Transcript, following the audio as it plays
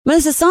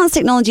Melisa, Science,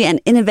 Technology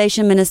and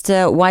Innovation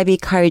Minister YB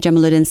Khairy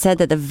Jamaluddin said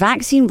that the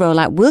vaccine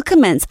rollout will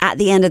commence at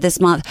the end of this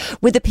month,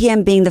 with the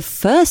PM being the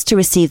first to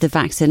receive the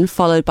vaccine,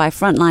 followed by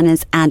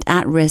frontliners and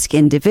at-risk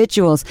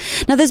individuals.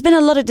 Now, there's been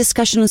a lot of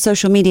discussion on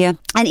social media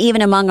and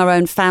even among our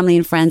own family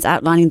and friends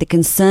outlining the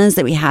concerns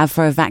that we have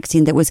for a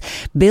vaccine that was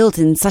built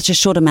in such a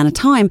short amount of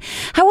time.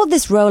 How will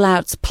this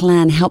rollout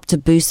plan help to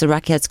boost the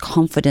Rakyat's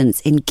confidence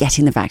in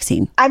getting the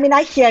vaccine? I mean,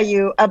 I hear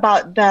you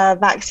about the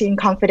vaccine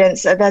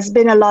confidence. There's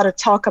been a lot of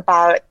talk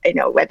about,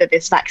 whether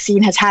this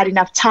vaccine has had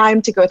enough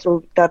time to go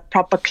through the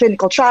proper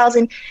clinical trials,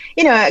 and,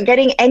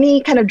 getting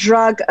any kind of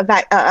drug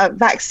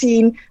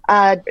vaccine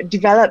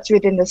developed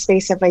within the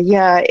space of a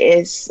year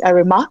is a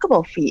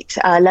remarkable feat,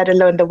 let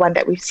alone the one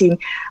that we've seen,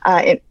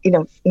 in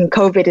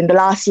COVID in the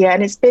last year.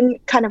 And it's been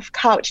kind of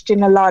couched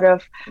in a lot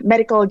of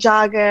medical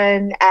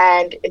jargon,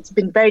 and it's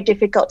been very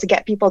difficult to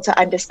get people to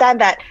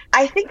understand that.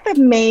 I think the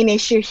main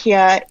issue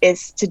here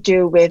is to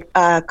do with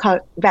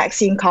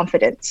vaccine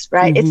confidence,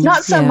 right? It's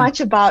not so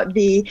much about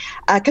the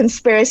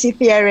conspiracy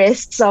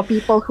theorists or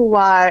people who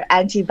are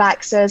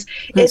anti-vaxxers.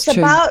 It's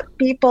about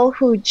people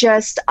who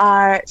just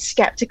are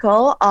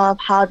skeptical of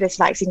how this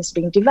vaccine is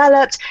being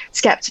developed,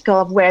 skeptical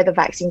of where the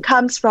vaccine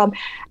comes from.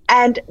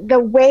 And the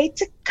way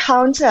to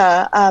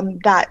counter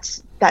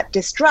that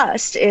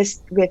distrust is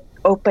with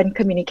open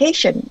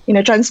communication.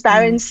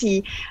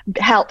 Transparency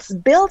helps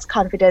build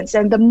confidence.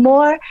 And the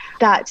more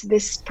that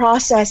this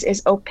process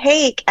is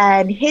opaque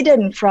and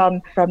hidden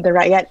from the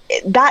Rakyat,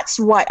 that's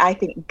what I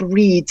think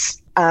breeds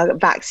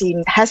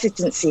vaccine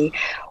hesitancy.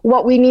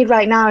 What we need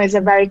right now is a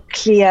very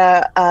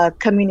clear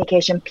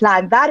communication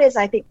plan. That is,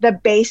 I think, the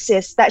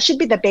basis, that should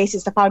be the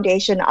basis, the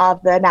foundation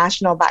of the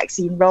national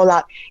vaccine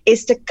rollout,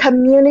 is to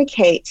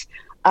communicate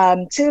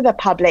to the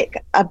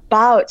public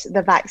about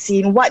the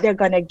vaccine, what they're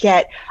going to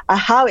get,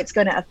 how it's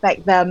going to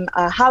affect them,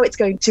 how it's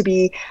going to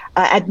be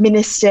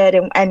administered.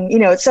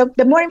 And so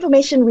the more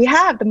information we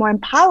have, the more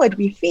empowered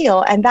we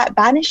feel, and that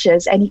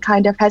banishes any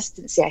kind of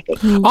hesitancy, I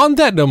think. On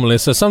that though,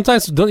 Melisa,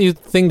 sometimes don't you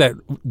think that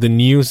the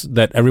news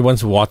that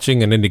everyone's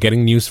watching and then they're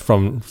getting news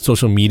from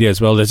social media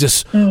as well, there's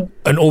just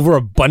an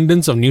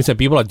overabundance of news that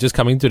people are just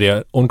coming to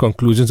their own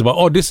conclusions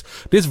about, this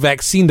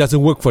vaccine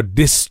doesn't work for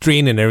this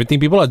strain and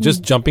everything. People are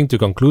just jumping to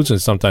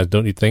conclusions sometimes,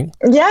 don't you think?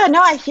 Yeah, no,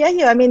 I hear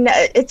you. I mean,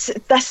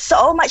 there's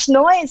so much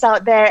noise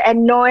out there,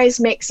 and noise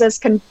makes us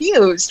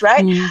confused,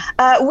 right?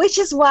 Which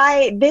is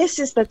why this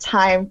is the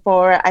time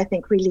for, I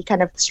think, really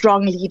kind of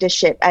strong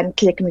leadership and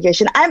clear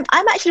communication.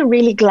 I'm actually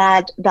really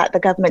glad that the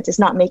government is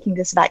not making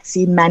this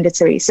vaccine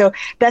mandatory. So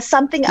there's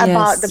something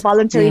about the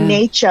voluntary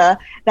nature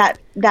that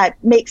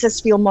makes us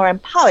feel more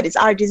empowered. It's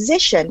our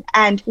decision.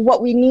 And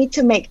what we need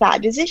to make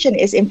that decision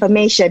is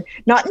information,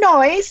 not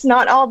noise,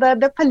 not all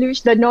the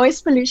pollution, the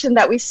noise pollution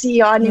that we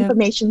see on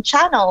information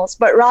channels,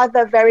 but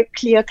rather very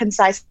clear,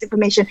 concise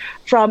information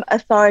from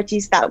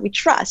authorities that we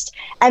trust.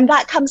 And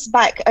that comes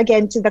back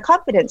again to the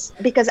confidence,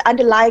 because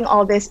underlying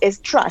all this is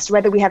trust,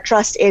 whether we have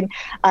trust in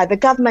the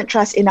government,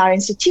 trust in our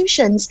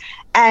institutions.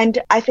 And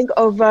I think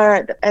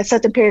over a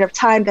certain period of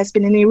time, there's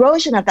been an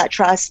erosion of that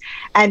trust,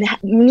 and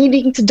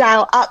needing to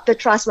dial up the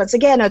trust once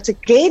again, or to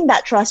gain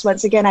that trust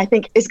once again, I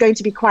think is going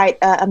to be quite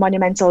a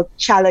monumental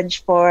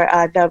challenge for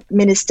the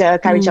Minister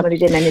Khairy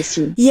Jamaluddin and his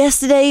team.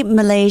 Yesterday,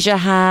 Malaysia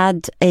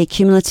had a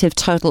cumulative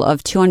total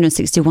of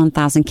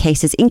 261,000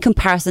 cases in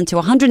comparison to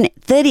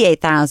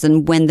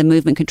 138,000 when the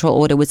movement control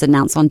order was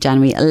announced on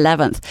January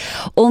 11th.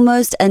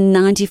 Almost a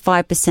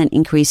 95%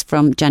 increase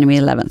from January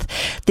 11th.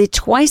 The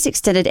twice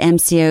extended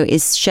MCO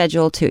is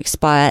scheduled to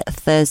expire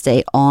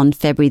Thursday on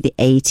February the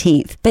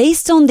 18th.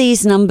 Based on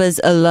these numbers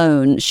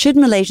alone, should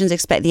Malaysians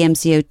expect the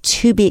MCO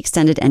to be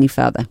extended any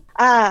further?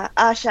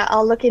 Asha,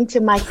 I'll look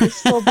into my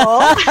crystal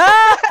ball.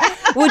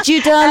 Would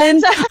you,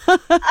 darling?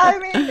 I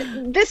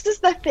mean, this is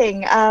the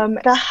thing.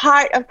 The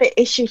heart of the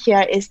issue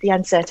here is the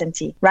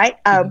uncertainty, right?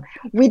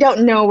 We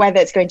don't know whether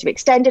it's going to be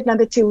extended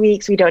another 2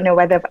 weeks. We don't know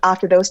whether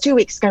after those 2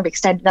 weeks it's going to be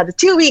extended another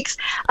 2 weeks.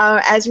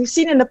 As we've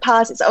seen in the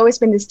past, it's always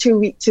been this 2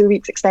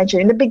 weeks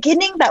extension. In the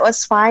beginning, that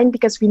was fine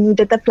because we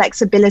needed the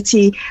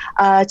flexibility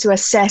to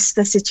assess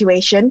the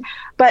situation.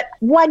 But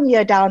 1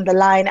 year down the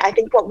line, I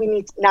think what we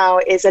need now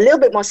is a little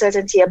bit more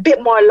certainty, a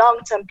bit more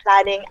long-term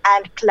planning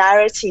and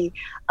clarity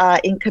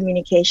in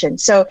communication.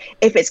 So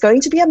if it's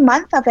going to be a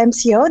month of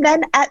MCO,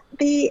 then at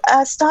the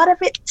start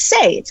of it,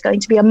 say it's going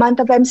to be a month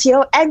of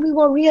MCO, and we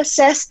will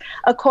reassess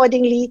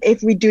accordingly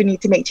if we do need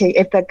to make change,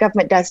 if the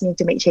government does need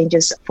to make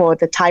changes for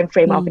the time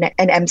frame of an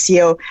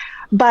MCO.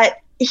 But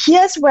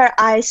here's where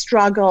I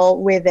struggle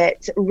with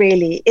it,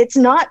 really. It's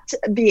not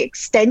the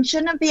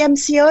extension of the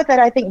MCO that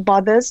I think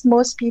bothers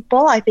most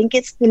people. I think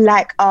it's the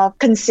lack of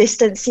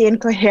consistency and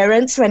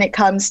coherence when it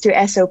comes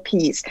to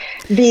SOPs.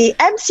 The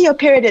MCO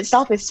period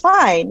itself is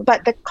fine,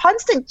 but the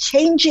constant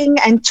changing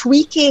and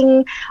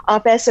tweaking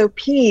of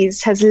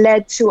SOPs has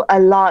led to a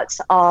lot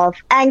of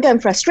anger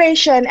and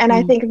frustration. And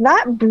I think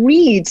that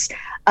breeds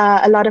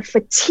a lot of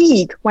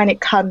fatigue when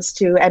it comes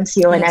to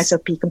MCO and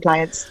SOP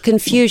compliance.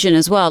 Confusion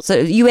as well. So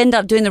you end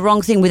up doing the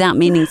wrong thing without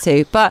meaning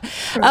to. But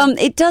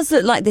it does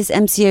look like this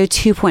MCO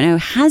 2.0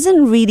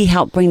 hasn't really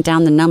helped bring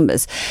down the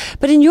numbers.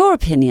 But in your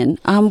opinion,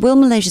 will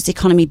Malaysia's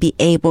economy be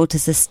able to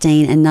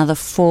sustain another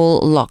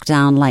full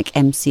lockdown like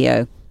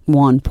MCO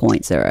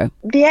 1.0?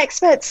 The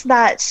experts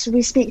that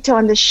we speak to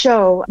on the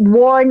show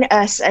warn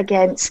us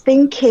against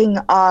thinking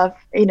of,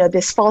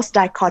 this false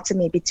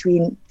dichotomy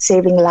between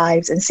saving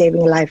lives and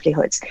saving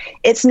livelihoods.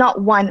 It's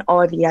not one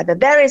or the other.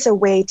 There is a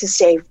way to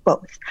save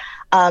both.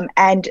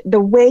 And the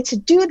way to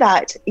do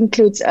that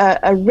includes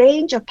a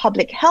range of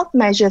public health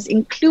measures,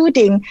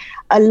 including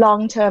a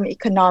long-term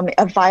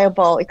a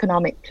viable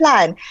economic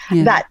plan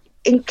that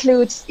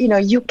includes,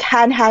 you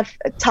can have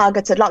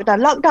targeted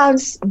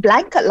lockdowns,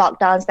 blanket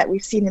lockdowns that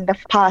we've seen in the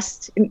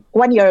past,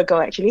 1 year ago,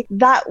 actually.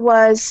 That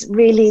was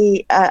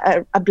really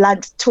a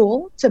blunt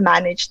tool to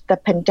manage the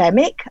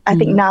pandemic. I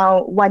think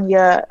now, 1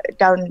 year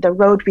down the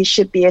road, we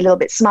should be a little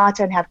bit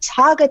smarter and have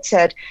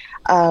targeted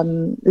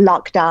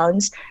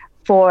lockdowns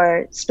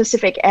for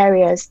specific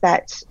areas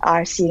that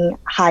are seeing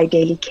high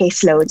daily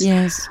caseloads.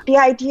 Yes. The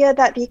idea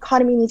that the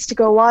economy needs to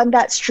go on,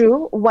 that's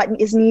true. What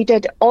is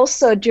needed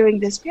also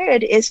during this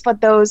period is for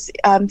those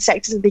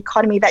sectors of the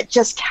economy that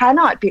just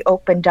cannot be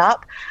opened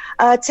up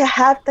to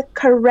have the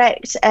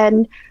correct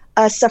and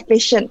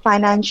sufficient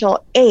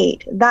financial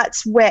aid.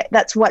 That's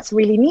what's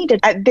really needed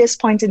at this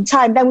point in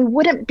time. Then we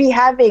wouldn't be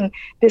having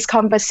this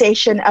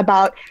conversation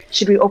about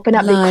should we open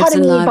up the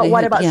economy, but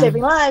what about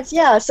saving lives?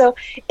 Yeah. So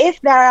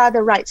if there are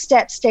the right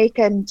steps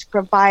taken to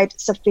provide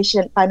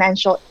sufficient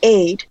financial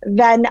aid,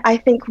 then I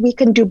think we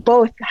can do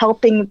both,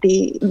 helping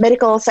the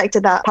medical sector,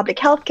 the public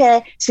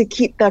healthcare, to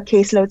keep the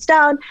caseloads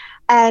down,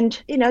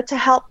 and to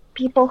help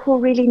people who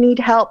really need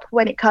help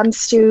when it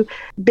comes to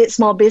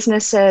small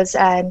businesses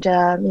and,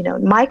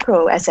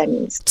 micro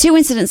SMEs. 2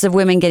 incidents of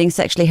women getting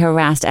sexually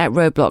harassed at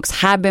roadblocks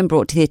have been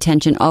brought to the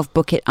attention of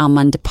Bukit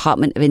Aman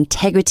Department of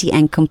Integrity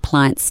and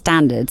Compliance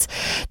Standards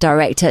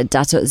Director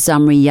Datuk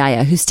Zamri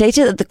Yaya, who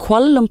stated that the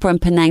Kuala Lumpur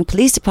and Penang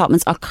police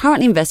departments are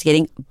currently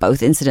investigating both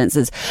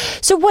incidences.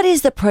 So what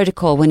is the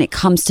protocol when it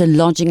comes to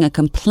lodging a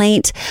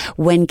complaint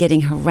when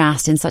getting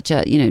harassed in such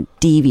a,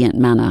 deviant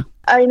manner?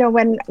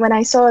 When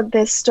I saw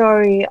this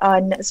story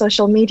on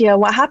social media,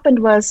 what happened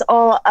was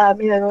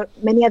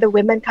many other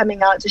women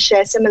coming out to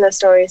share similar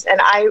stories,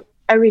 and I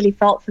really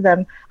felt for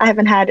them. I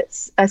haven't had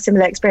a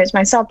similar experience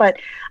myself, but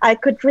I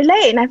could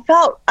relate, and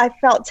I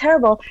felt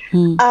terrible.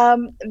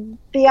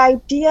 The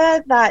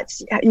idea that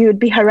you would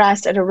be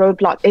harassed at a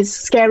roadblock is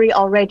scary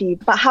already,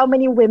 but how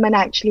many women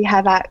actually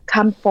have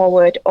come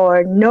forward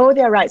or know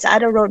their rights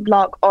at a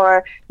roadblock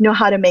or know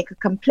how to make a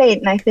complaint?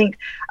 And I think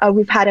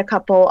we've had a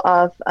couple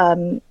of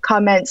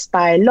comments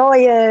by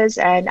lawyers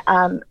and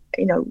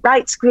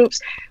rights groups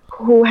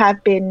who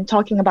have been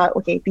talking about,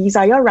 okay, these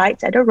are your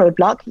rights at a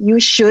roadblock. You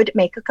should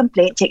make a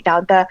complaint, take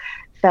down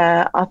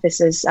the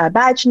officer's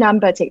badge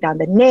number, take down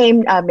the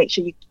name, make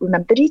sure you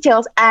remember the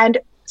details, and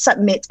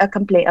submit a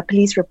complaint, a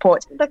police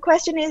report. The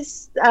question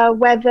is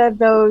whether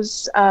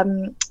those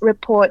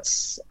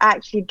reports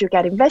actually do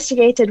get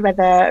investigated,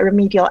 whether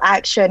remedial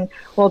action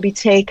will be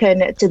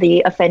taken to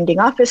the offending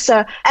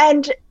officer.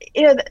 And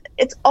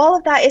it's all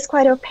of that is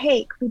quite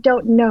opaque. We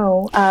don't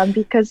know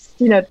because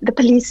the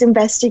police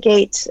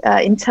investigate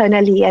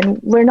internally, and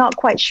we're not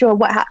quite sure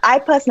what. I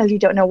personally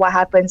don't know what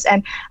happens,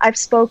 and I've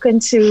spoken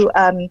to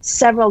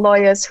several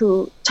lawyers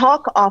who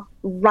talk of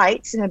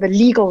rights, the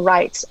legal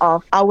rights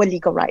of our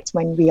legal rights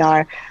when we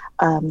are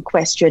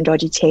questioned or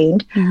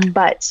detained.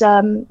 But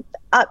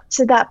up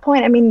to that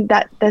point,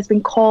 that there's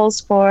been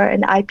calls for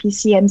an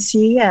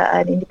IPCMC,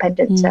 an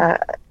independent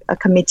a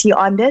committee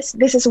on this.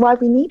 This is why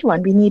we need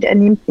one. We need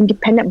an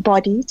independent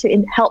body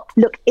to help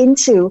look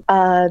into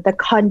the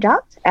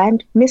conduct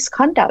and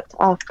misconduct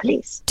of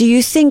police. Do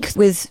you think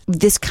with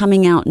this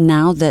coming out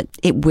now that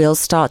it will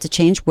start to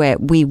change, where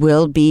we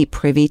will be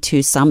privy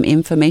to some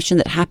information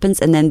that happens,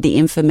 and then the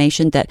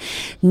information that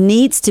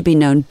needs to be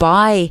known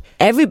by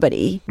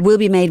everybody will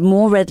be made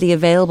more readily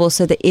available,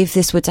 so that if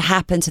this were to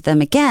happen to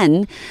them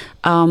again,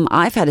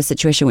 I've had a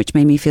situation which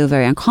made me feel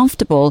very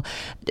uncomfortable,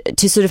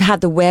 to sort of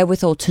have the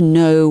wherewithal to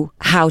know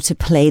how to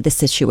play the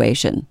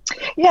situation?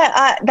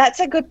 Yeah, that's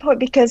a good point,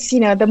 because,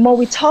 the more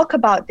we talk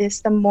about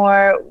this, the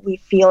more we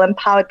feel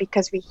empowered,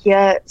 because we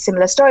hear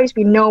similar stories.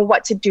 We know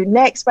what to do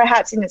next,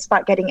 perhaps, and it's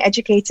about getting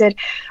educated.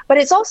 But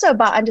it's also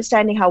about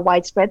understanding how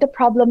widespread the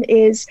problem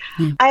is.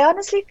 I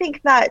honestly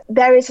think that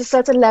there is a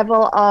certain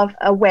level of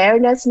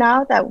awareness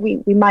now that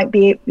we might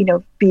be,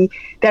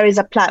 there is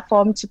a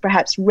platform to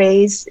perhaps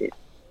raise.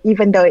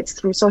 Even though it's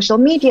through social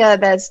media,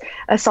 there's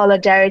a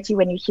solidarity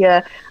when you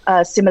hear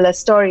similar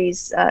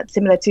stories,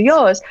 similar to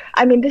yours.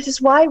 This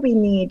is why we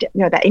need,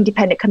 that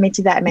independent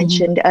committee that I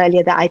mentioned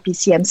earlier, the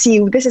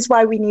IPCMC. This is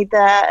why we need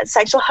the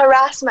sexual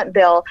harassment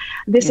bill.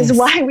 This is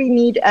why we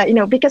need,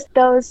 because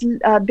those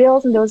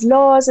bills and those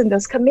laws and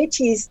those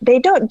committees, they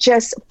don't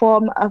just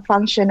form a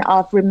function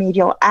of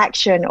remedial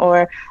action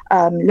or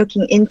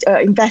looking into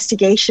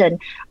investigation,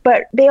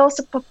 but they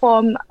also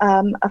perform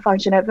a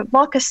function of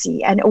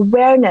advocacy and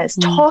awareness,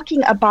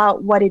 talking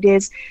about what it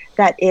is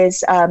that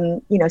is,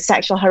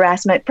 sexual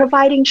harassment,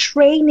 providing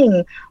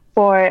training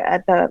for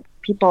the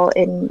people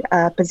in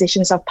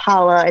positions of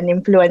power and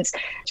influence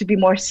to be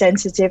more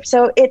sensitive.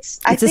 So it's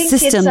a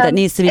system that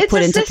needs to be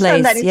put into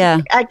place.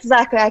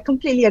 Exactly. I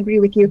completely agree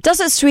with you.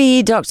 Datuk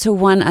Sri Dr.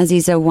 Wan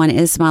Aziza Wan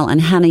Ismail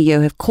and Hannah Yeo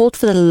have called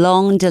for the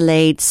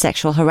long-delayed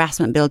sexual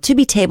harassment bill to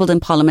be tabled in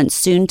Parliament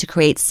soon to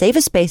create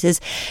safer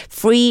spaces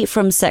free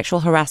from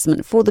sexual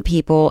harassment for the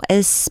people,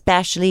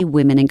 especially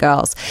women and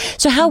girls.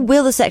 So how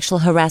will the sexual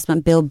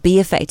harassment bill be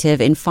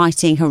effective in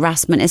fighting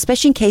harassment,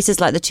 especially in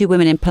cases like the two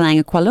women in Penang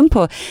and Kuala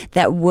Lumpur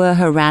that were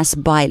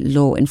harassed by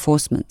law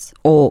enforcement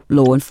or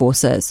law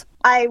enforcers?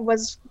 I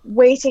was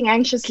waiting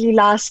anxiously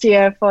last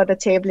year for the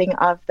tabling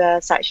of the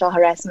sexual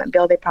harassment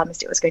bill. They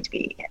promised it was going to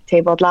be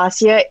tabled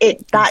last year.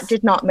 That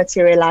did not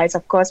materialize,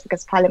 of course,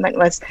 because the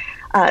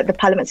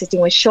Parliament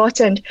sitting was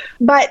shortened.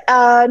 But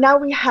now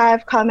we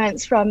have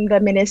comments from the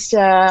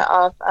Minister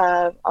of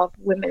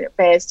Women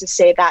Affairs to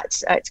say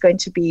that it's going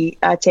to be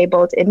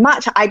tabled in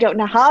March. I don't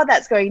know how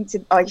that's going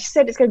to, or you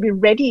said it's going to be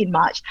ready in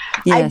March.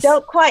 Yes. I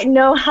don't quite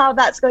know how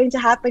that's going to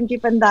happen,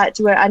 given that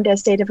we're under a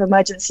state of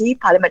emergency.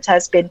 Parliament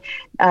has been,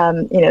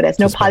 there's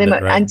no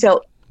Parliament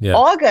until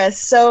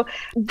August. So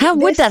how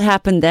would that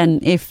happen then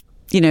if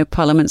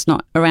Parliament's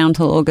not around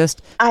till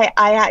August? I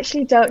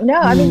actually don't know.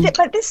 I mean,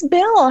 but this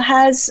bill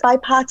has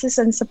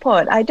bipartisan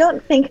support. I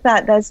don't think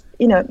that there's,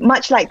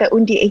 much like the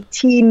Undi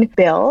 18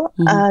 bill,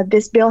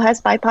 this bill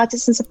has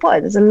bipartisan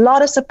support. There's a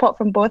lot of support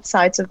from both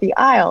sides of the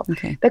aisle.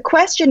 Okay. The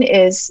question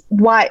is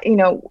why,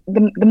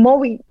 the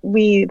more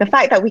the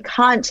fact that we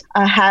can't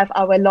have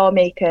our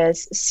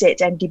lawmakers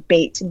sit and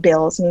debate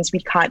bills means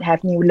we can't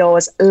have new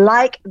laws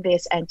like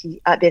this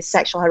this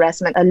sexual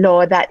harassment, a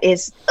law that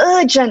is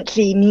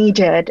urgently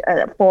needed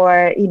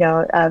for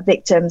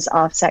victims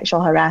of sexual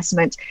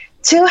harassment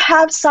to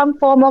have some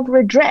form of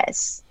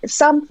redress,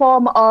 some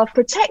form of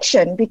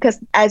protection, because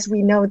as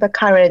we know, the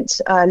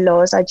current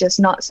laws are just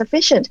not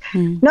sufficient.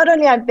 Not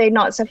only are they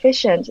not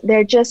sufficient,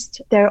 they're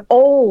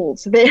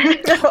old.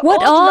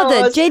 What are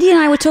the, JD and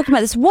I were talking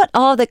about this, what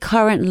are the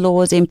current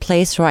laws in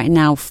place right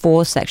now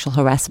for sexual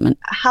harassment?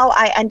 How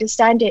I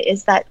understand it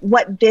is that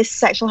what this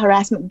sexual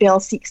harassment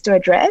bill seeks to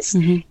address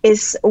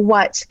is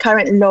what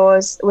current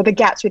laws, or the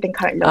gaps within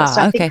current laws.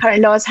 I think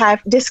current laws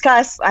have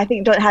discussed,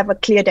 don't have a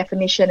clear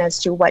definition as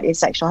to what is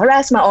sexual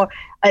harassment, or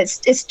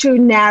it's too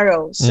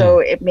narrow. So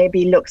it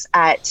maybe looks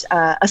at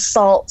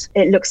assault,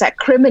 it looks at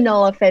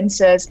criminal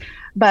offences.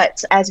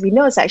 But as we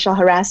know, sexual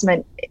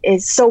harassment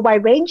is so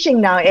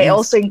wide-ranging now. It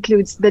also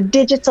includes the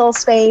digital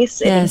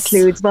space. It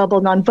includes verbal,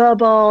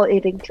 non-verbal.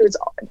 It includes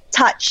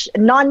touch,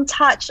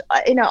 non-touch.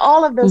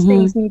 All of those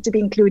things need to be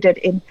included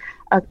in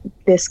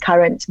this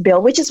current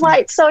bill, which is why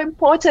it's so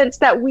important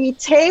that we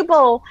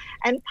table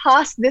and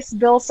pass this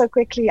bill so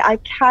quickly. I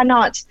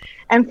cannot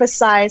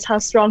emphasize how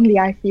strongly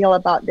I feel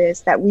about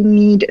this, that we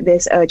need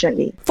this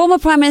urgently. Former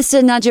Prime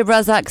Minister Najib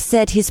Razak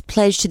said his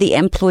pledge to the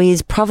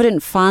Employees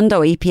Provident Fund,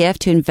 or EPF,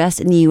 to invest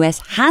in the US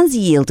has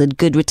yielded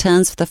good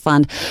returns for the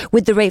fund,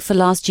 with the rate for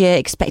last year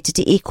expected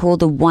to equal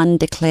the one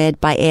declared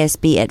by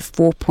ASB at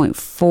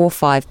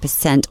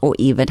 4.45% or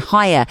even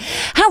higher.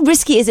 How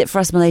risky is it for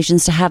us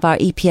Malaysians to have our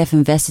EPF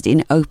invested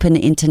in open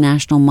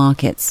international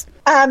markets?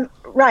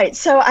 Right.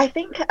 So I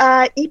think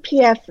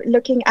EPF,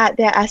 looking at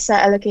their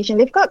asset allocation,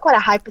 they've got quite a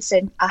high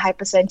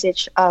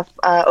percentage of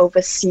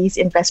overseas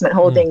investment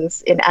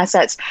holdings in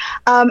assets.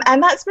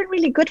 And that's been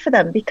really good for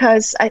them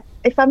because,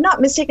 if I'm not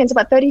mistaken, it's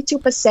about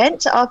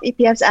 32% of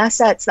EPF's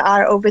assets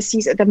are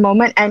overseas at the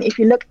moment. And if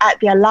you look at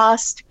their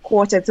last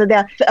quarter, so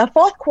their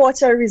fourth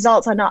quarter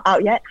results are not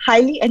out yet,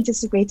 highly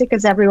anticipated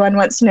because everyone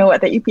wants to know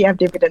what the EPF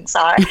dividends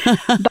are.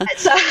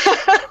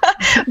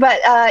 But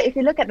if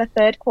you look at the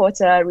third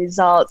quarter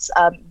results,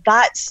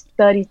 that's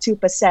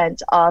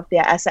 32% of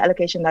their asset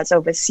allocation that's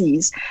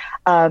overseas,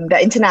 the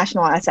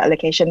international asset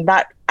allocation,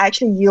 that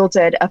actually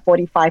yielded a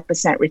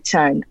 45%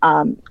 return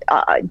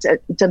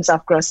in terms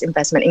of gross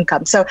investment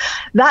income. So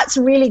that's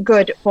really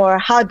good for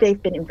how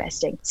they've been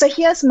investing. So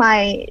here's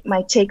my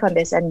take on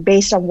this, and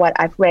based on what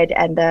I've read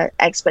and the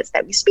experts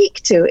that we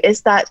speak to,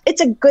 is that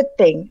it's a good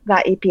thing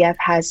that EPF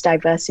has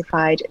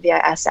diversified their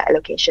asset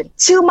allocation.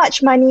 Too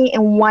much money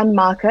in one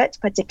market,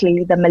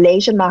 particularly the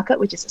Malaysian market,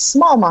 which is a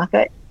small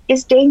market,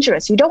 is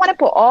dangerous. You don't want to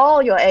put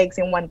all your eggs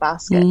in one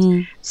basket.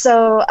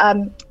 So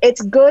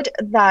it's good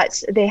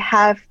that they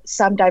have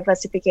some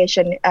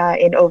diversification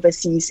in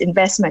overseas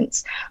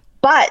investments.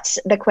 But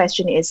the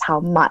question is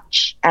how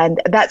much?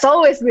 And that's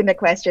always been the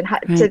question,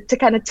 to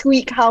kind of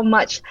tweak how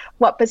much,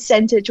 what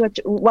percentage,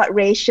 what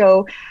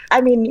ratio. I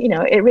mean,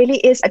 it really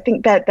is. I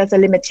think that there's a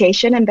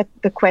limitation, and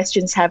the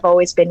questions have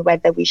always been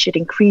whether we should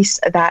increase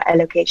that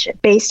allocation.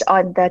 Based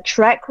on the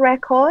track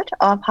record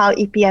of how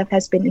EPF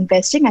has been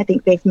investing, I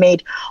think they've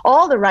made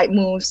all the right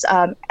moves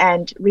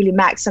and really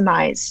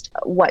maximized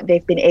what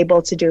they've been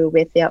able to do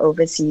with their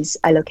overseas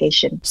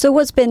allocation. So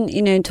what's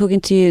been,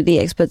 talking to the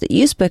experts that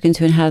you've spoken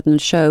to and had on the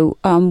show,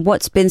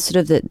 what's been sort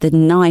of the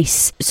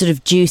nice, sort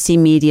of juicy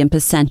medium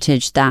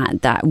percentage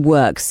that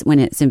works when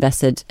it's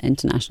invested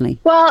internationally?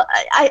 Well,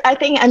 I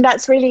think, and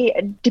that's really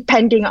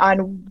depending on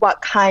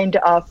what kind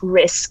of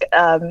risk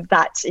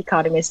that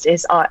economist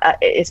is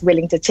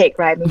willing to take,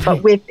 right?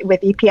 But with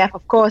EPF,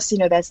 of course,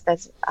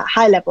 there's a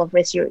high level of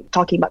risk. You're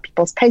talking about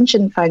people's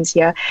pension funds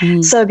here.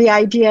 So the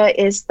idea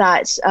is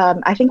that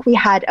I think we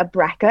had a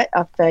bracket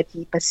of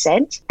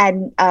 30%,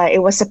 and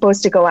it was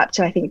supposed to go up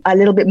to, I think, a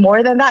little bit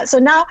more than that. So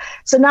now,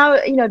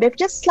 they've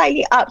just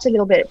slightly upped a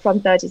little bit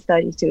from 30 to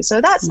 32.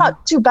 So that's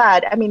not too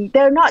bad. I mean,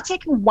 they're not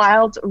taking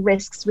wild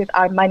risks with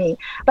our money.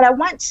 But I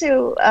want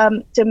to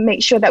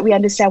make sure that we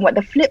understand what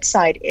the flip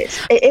side is.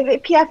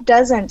 If EPF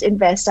doesn't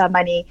invest our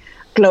money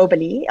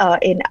globally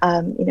in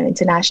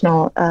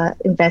international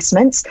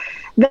investments,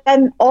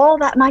 then all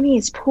that money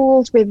is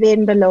pooled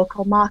within the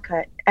local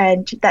market.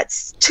 And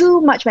that's too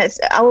much.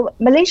 Our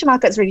Malaysian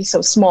market is really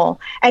so small,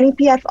 and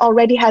EPF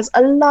already has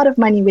a lot of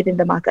money within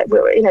the market.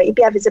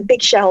 EPF is a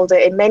big shareholder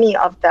in many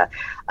of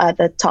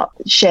the top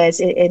shares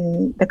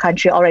in the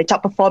country already,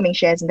 top performing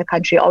shares in the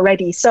country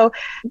already. So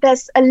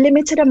there's a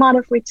limited amount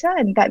of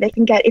return that they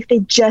can get if they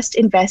just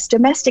invest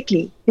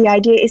domestically. The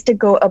idea is to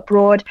go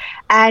abroad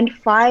and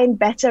find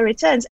better returns.